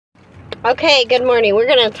Okay, good morning. We're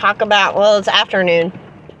going to talk about, well, it's afternoon.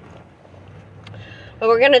 But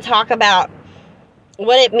we're going to talk about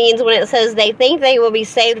what it means when it says they think they will be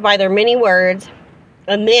saved by their many words.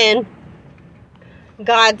 And then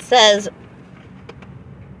God says,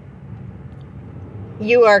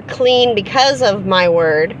 you are clean because of my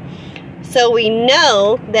word. So we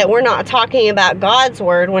know that we're not talking about God's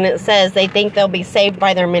word when it says they think they'll be saved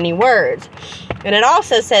by their many words. And it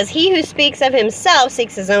also says, he who speaks of himself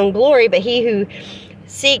seeks his own glory, but he who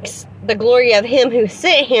seeks the glory of him who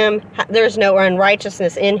sent him, there's no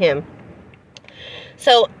unrighteousness in him.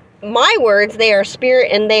 So my words, they are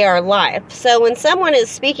spirit and they are life. So when someone is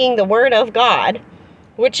speaking the word of God,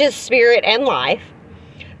 which is spirit and life,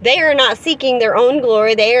 they are not seeking their own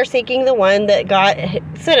glory. They are seeking the one that God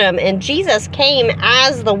sent them. And Jesus came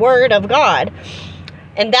as the word of God.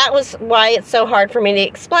 And that was why it's so hard for me to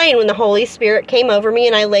explain when the Holy Spirit came over me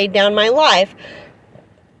and I laid down my life.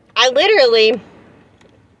 I literally,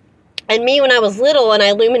 and me when I was little, and I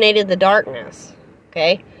illuminated the darkness.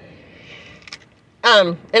 Okay?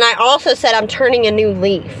 And I also said I'm turning a new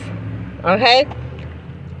leaf. Okay?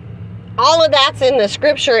 All of that's in the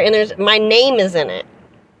scripture, and my name is in it.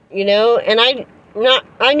 You know, and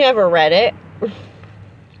I never read it.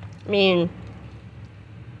 I mean,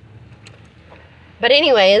 but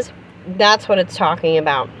anyways, that's what it's talking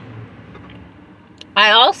about.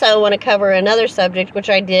 I also want to cover another subject, which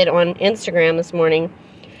I did on Instagram this morning,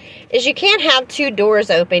 is you can't have two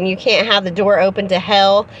doors open. You can't have the door open to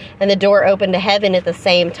hell and the door open to heaven at the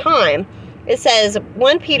same time. It says,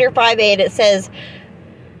 1 Peter 5:8, it says,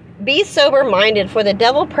 be sober-minded, for the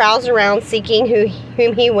devil prowls around seeking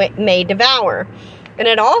whom he may devour. And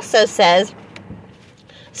it also says,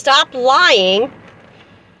 stop lying,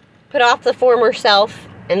 put off the former self,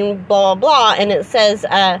 and blah, blah. And it says,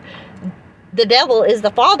 the devil is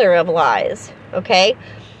the father of lies. Okay?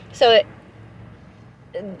 So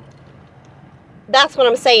that's what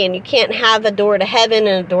I'm saying. You can't have a door to heaven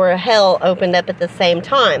and a door to hell opened up at the same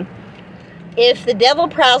time. If the devil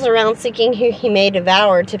prowls around seeking who he may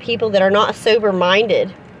devour to people that are not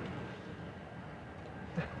sober-minded,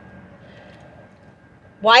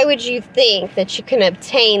 why would you think that you can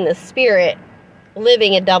obtain the Spirit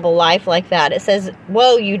living a double life like that? It says,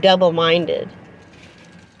 woe, you double-minded.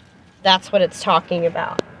 That's what it's talking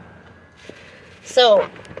about. So,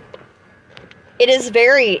 it is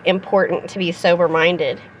very important to be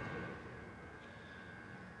sober-minded.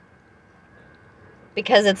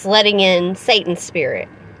 Because it's letting in Satan's spirit.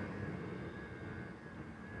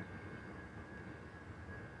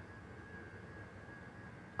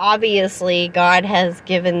 Obviously, God has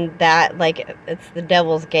given that, like, it's the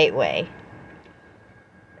devil's gateway.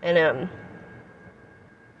 And,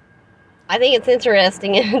 I think it's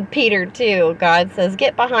interesting in Peter, too. God says,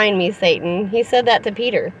 get behind me, Satan. He said that to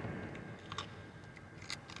Peter.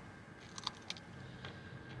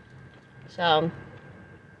 So,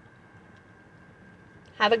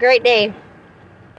 have a great day.